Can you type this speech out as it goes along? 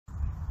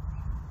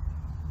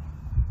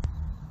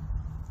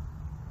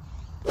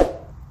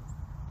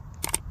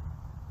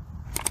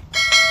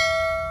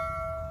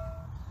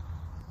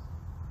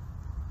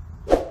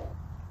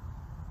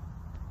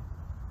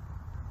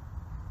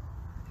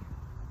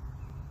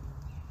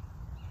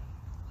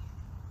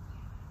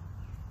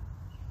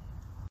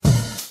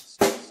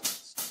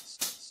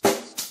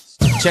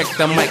Check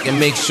the mic and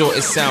make sure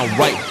it sound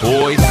right,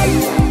 boys.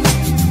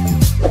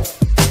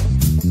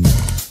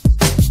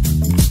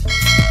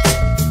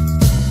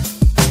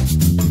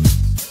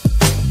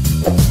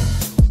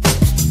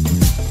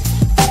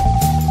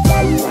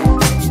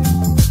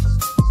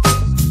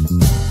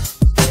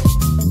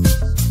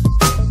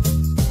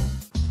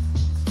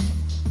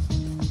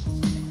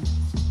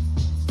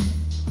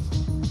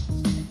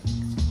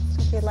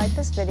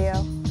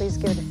 Video, please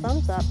give it a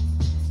thumbs up,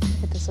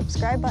 hit the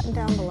subscribe button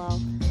down below,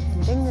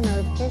 and ding the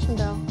notification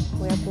bell.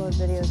 We upload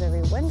videos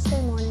every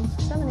Wednesday morning,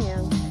 7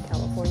 a.m.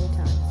 California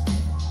time.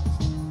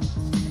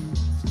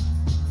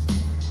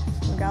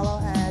 Regalo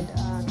had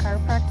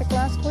chiropractic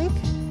last week,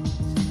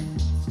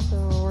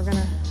 so we're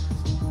gonna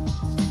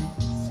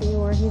see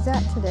where he's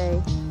at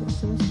today. He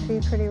seems to be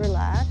pretty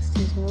relaxed.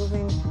 He's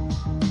moving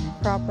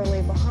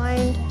properly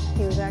behind.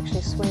 He was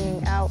actually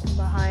swinging out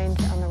behind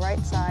on the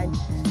right side.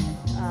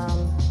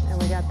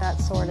 And we got that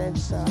sorted,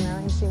 so now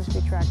he seems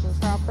to be tracking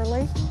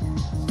properly.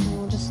 And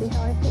we'll just see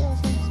how he feels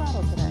in the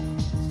saddle today.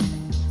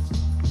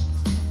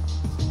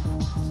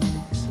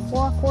 Some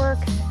walk work,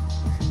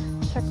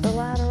 check the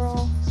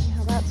lateral, see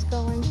how that's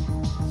going.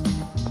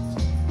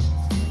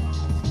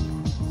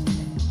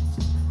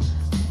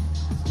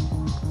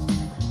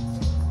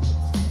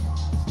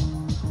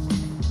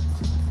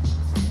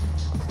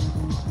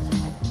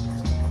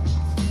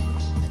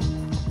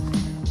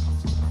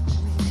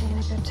 Maintain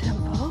a good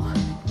tempo.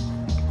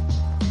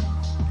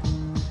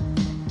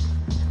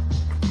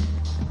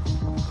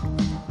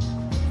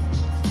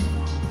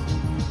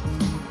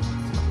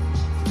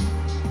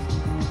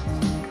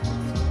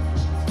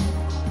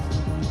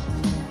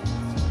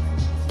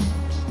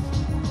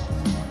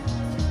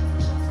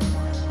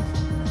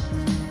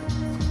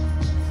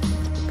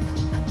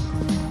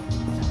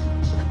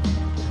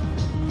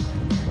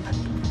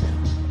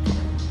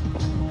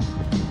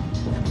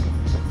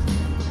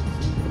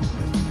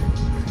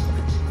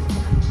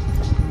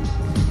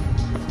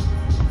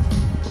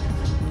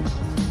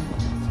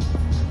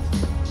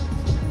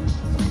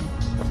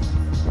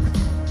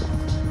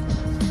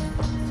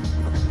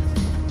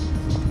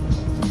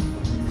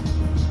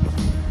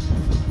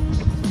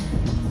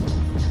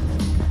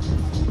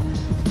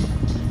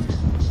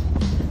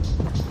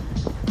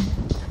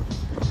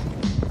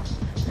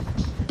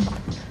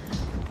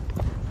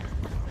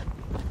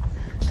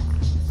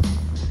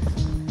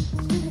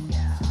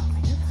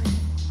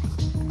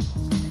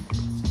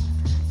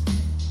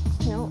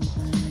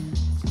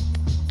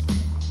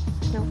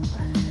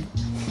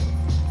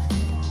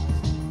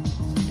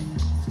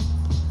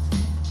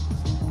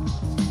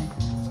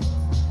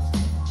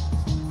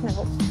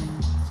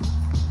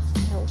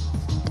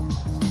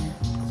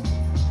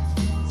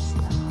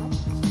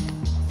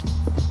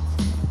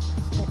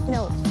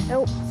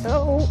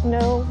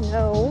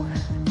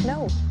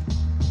 No.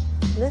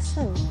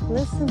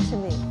 Listen to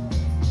me.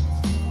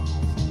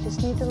 You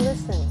just need to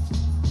listen.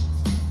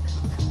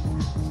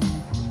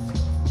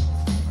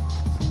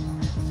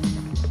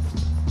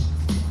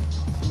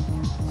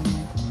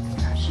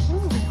 Gosh, I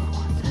don't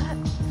want that.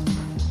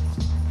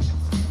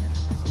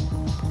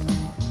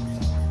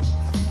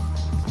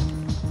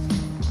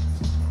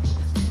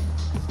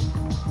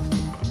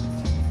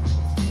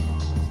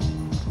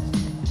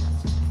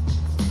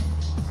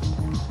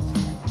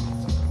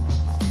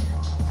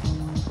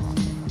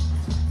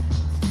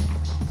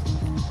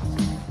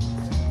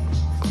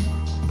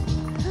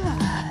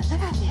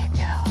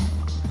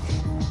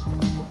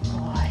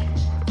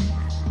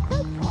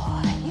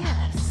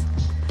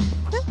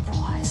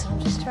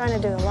 Trying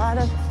to do a lot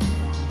of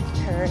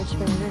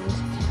encouragement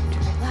to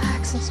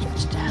relax and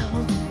stretch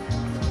down.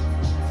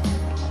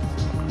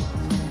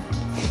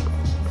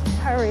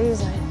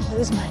 Hurries, I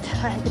lose my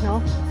diagonal.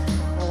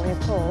 Or when he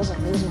pulls, I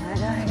lose my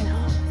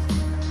diagonal.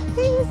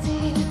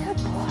 Easy, good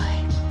boy.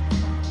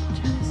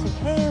 Trying to say,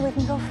 hey, we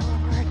can go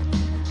forward.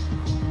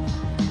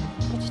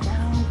 Reach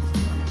down.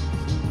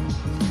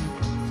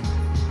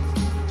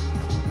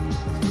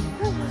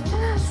 Come on,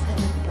 that's it.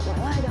 Get my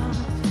leg on.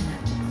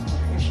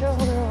 Your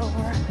shoulder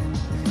over.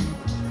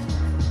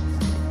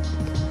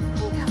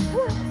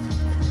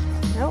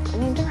 Nope, I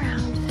need to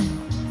round.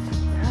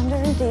 Rounder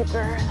and deeper.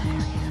 There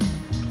we go.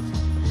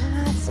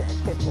 That's it,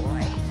 good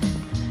boy.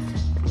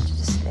 Need you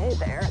to stay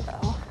there,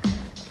 though.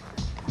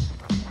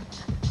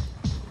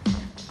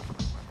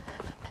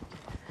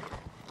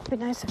 It'd be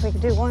nice if we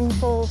could do one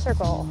full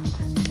circle.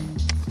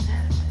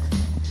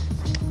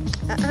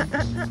 That's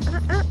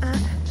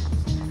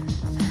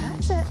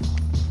it.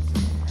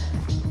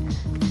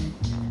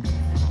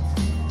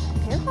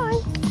 You're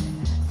fine.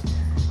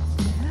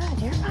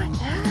 Good, you're fine.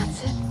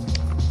 That's it.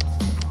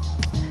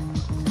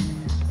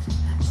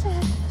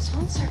 Just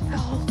one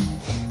circle.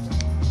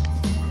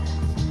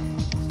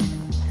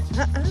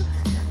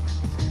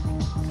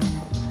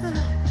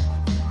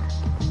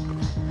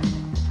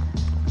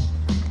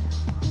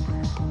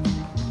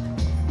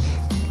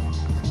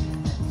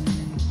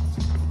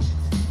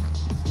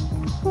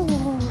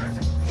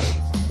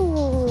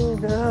 Ooh,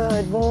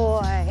 good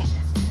boy.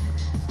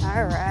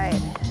 All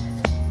right.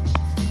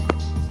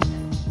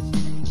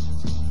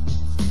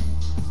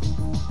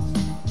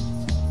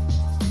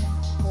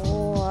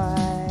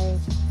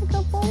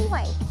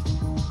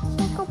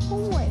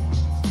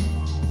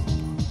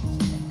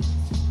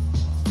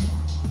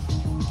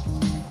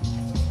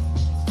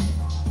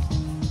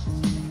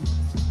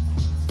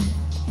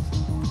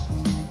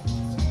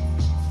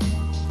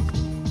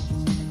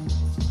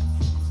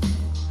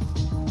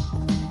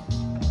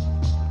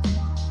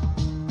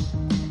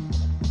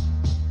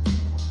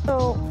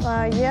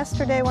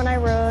 yesterday when I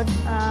rode,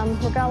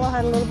 Regalo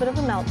had a little bit of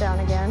a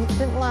meltdown again. It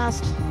didn't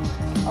last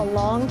a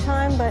long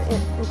time, but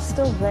it's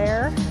still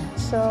there.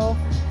 So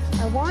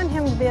I want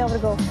him to be able to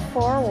go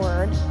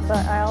forward,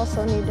 but I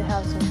also need to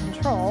have some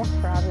control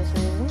for obvious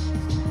reasons.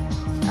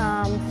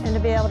 And to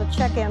be able to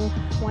check him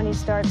when he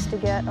starts to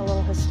get a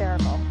little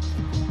hysterical.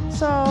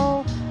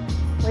 So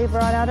we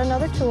brought out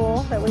another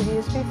tool that we've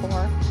used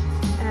before,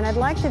 and I'd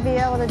like to be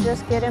able to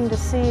just get him to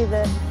see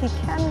that he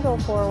can go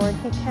forward,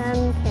 he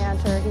can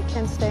canter, he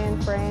can stay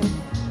in frame,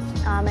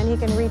 and he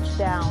can reach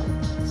down.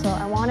 So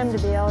I want him to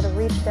be able to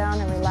reach down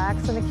and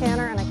relax in the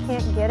canter, and I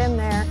can't get him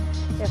there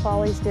if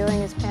all he's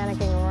doing is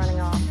panicking and running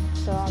off.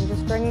 So I'm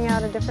just bringing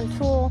out a different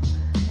tool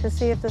to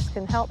see if this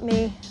can help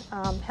me,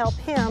 help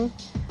him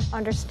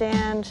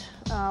understand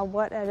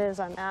what it is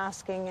I'm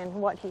asking and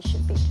what he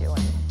should be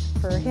doing.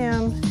 For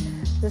him,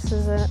 this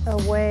is a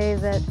way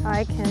that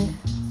I can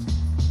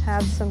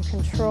have some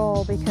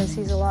control because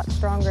he's a lot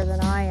stronger than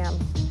I am.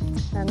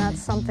 And that's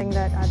something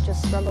that I've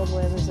just struggled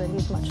with, is that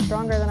he's much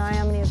stronger than I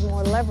am and he has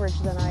more leverage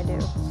than I do.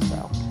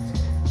 So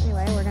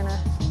anyway, we're gonna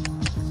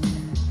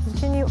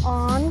continue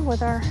on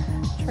with our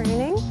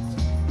training.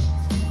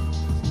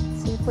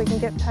 See if we can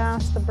get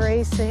past the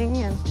bracing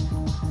and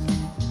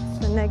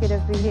the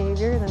negative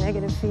behavior, the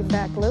negative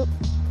feedback loop.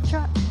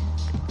 Trot,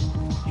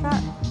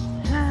 trot,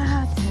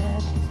 that's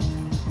it,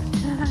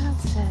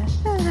 that's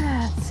it,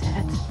 that's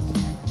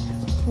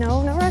it.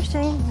 No, no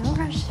rushing, no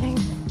rushing.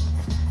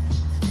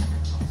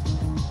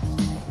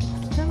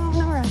 No,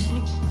 no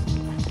rushing.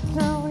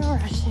 No, no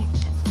rushing.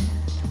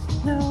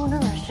 No, no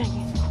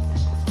rushing.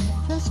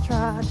 Just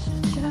trot,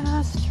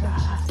 just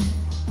trot.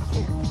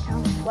 Here,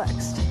 counter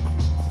flexed.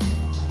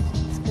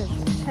 It's because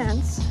you're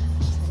tense.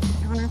 So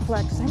counter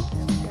flexing.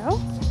 There we go.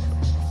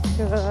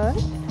 Good.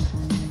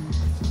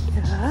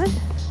 Good.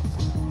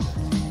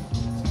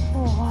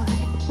 Boy.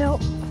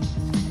 Nope.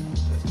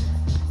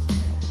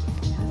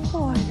 Good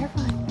boy, you're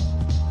fine.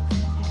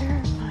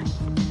 You're fine.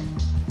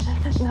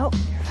 Nope,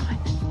 you're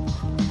fine.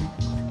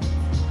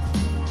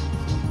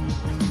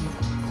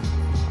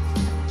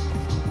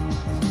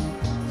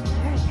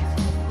 There you go.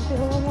 Do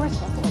a little more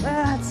supple.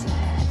 That's it.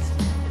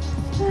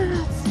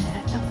 That's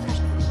it. No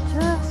pressure.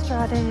 Just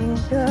trotting.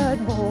 Good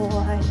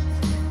boy.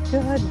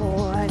 Good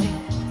boy.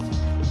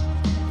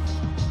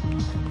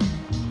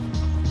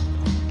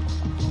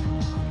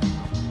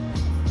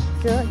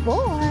 Good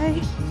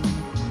boy.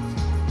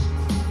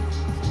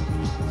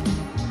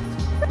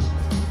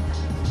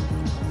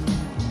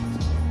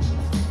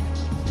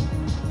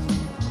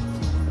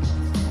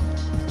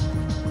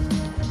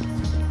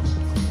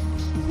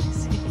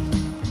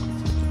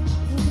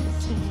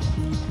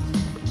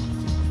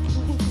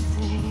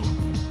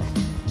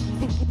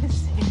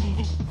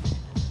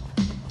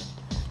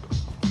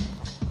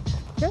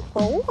 Good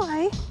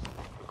boy.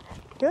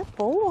 Good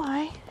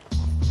boy.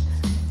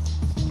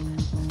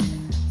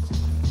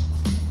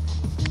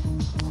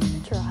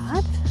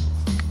 Trot.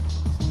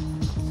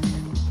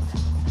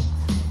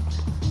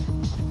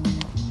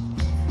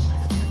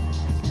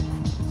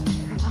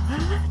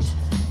 Trot.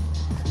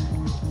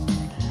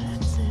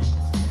 That's it.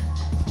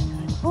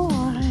 Good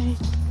boy.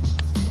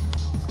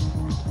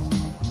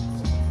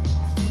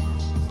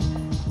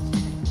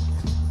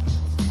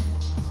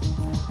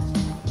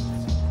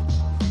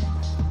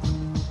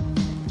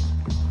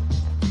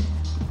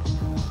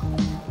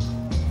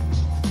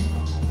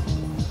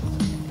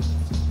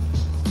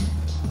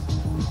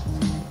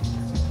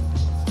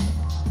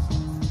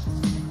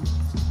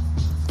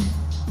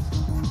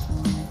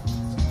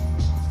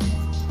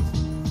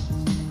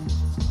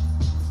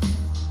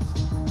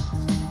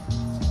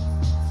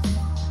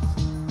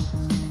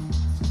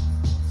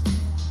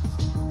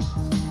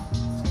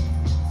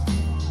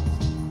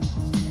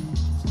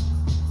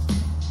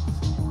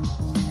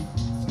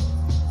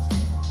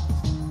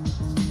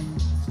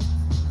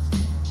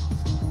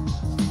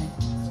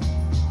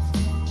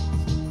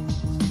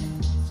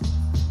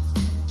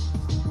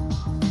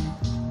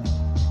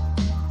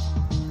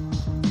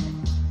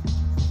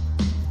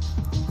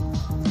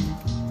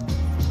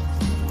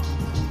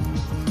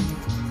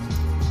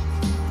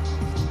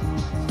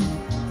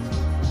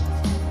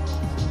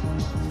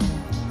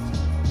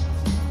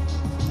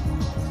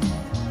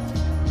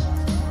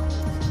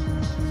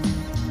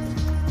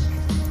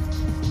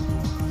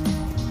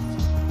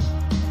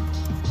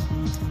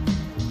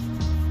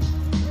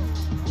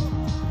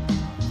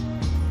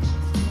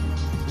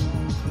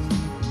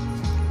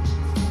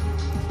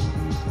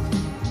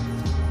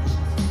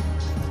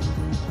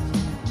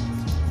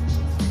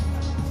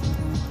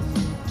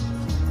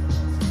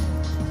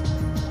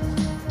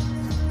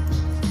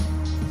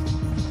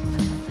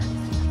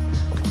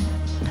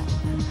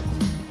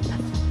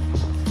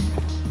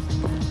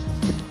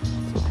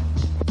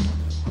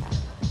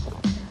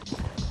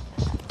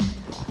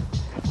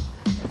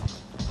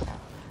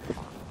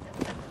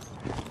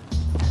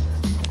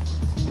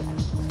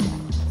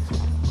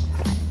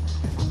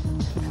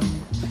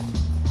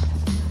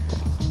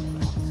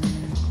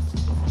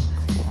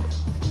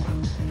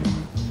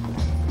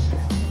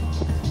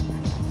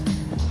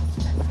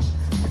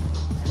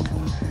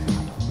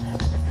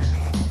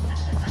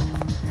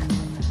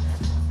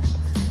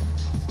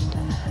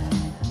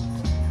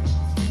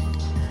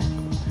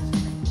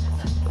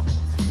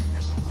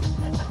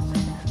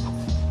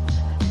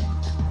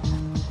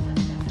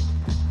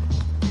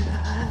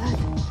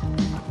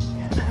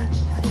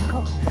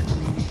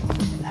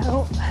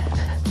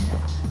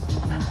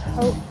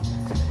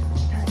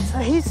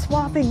 He's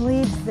swapping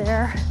leads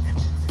there.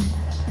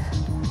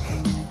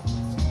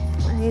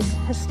 And he's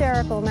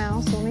hysterical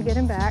now, so let me get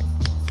him back.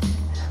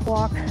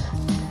 Walk,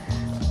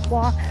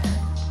 walk,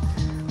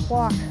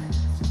 walk,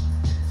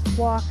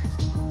 walk,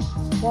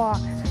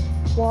 walk,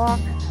 walk.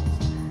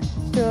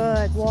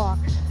 Good, walk.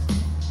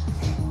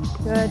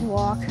 Good,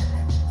 walk,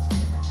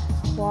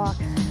 walk,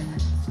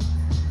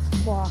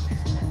 walk,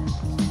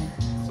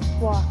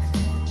 walk.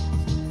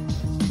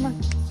 Come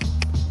on.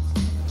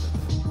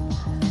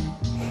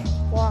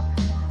 Walk.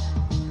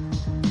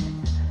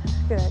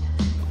 Good.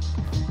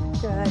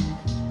 Good.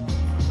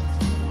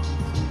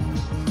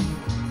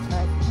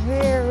 Good.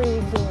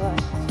 Very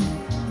good.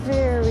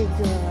 Very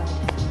good.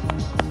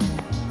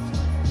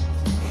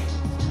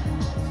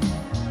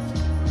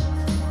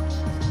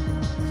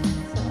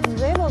 So I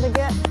was able to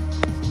get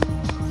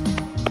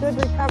good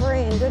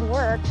recovery and good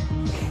work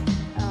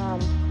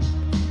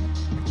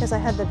because I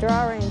had the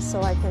draw reins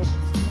so I can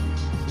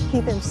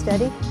keep him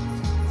steady.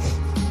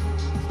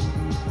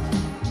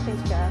 I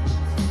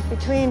think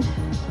between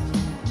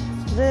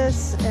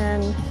this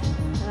and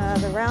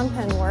the round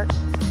pen work,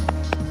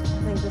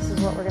 I think this is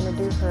what we're going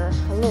to do for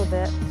a little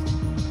bit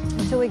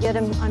until we get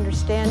him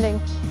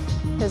understanding,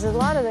 because a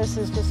lot of this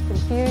is just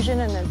confusion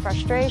and then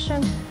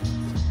frustration.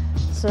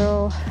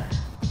 So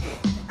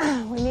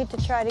we need to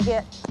try to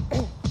get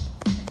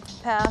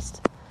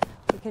past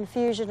the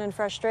confusion and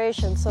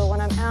frustration. So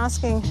when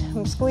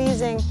I'm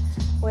squeezing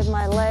with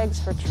my legs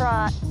for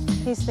trot,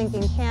 he's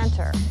thinking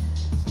canter.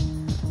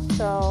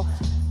 So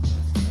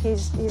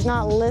he's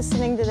not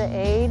listening to the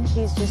aid,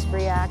 he's just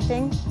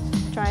reacting,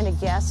 trying to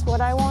guess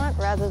what I want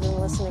rather than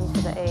listening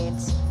to the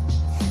aids.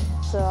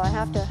 So I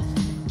have to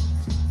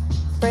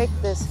break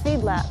this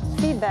feedback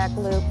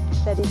loop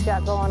that he's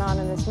got going on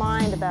in his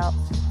mind about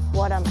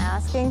what I'm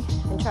asking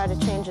and try to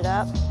change it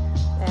up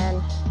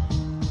and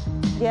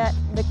get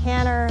the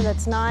canter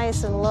that's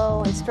nice and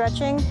low and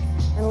stretching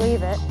and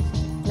leave it,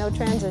 no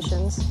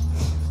transitions,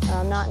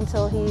 not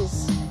until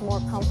he's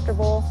more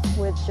comfortable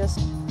with just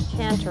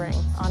cantering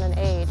on an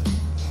aid,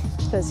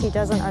 because he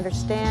doesn't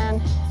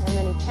understand and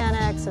then he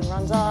panics and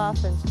runs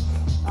off and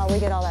we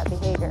get all that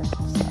behavior.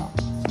 So,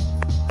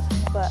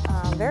 but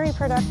very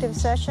productive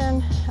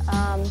session.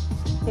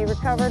 He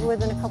recovered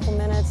within a couple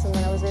minutes and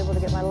then I was able to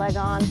get my leg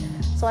on.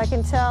 So I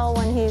can tell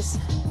when he's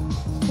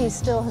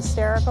still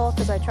hysterical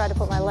because I try to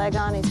put my leg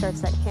on, he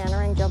starts that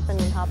cantering, jumping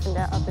and hopping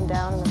up and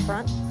down in the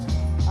front.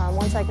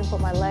 Once I can put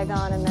my leg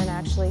on and then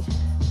actually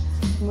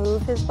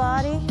move his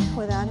body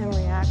without him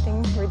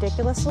reacting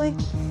ridiculously,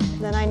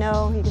 then I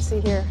know, you can see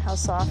here how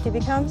soft he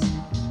becomes.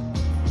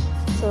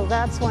 So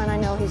that's when I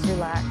know he's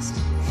relaxed.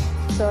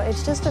 So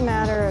it's just a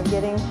matter of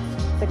getting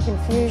the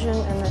confusion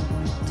and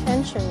the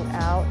tension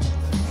out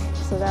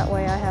so that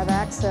way I have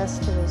access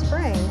to his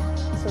brain,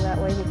 so that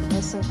way he can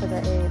listen for the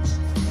aids.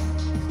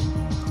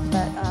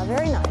 But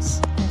very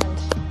nice,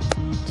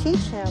 and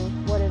teach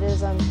him what it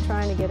is I'm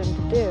trying to get him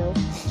to do,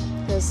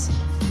 because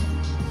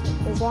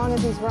as long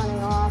as he's running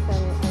off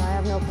and I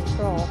have no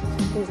control,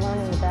 he's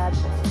learning the bad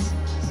things.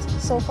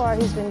 So far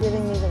he's been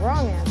giving me the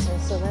wrong answer,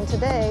 so then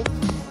today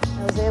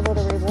I was able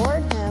to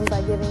reward him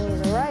by giving me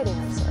the right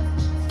answer.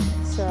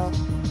 So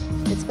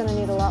it's going to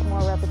need a lot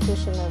more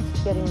repetition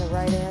of getting the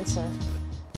right answer.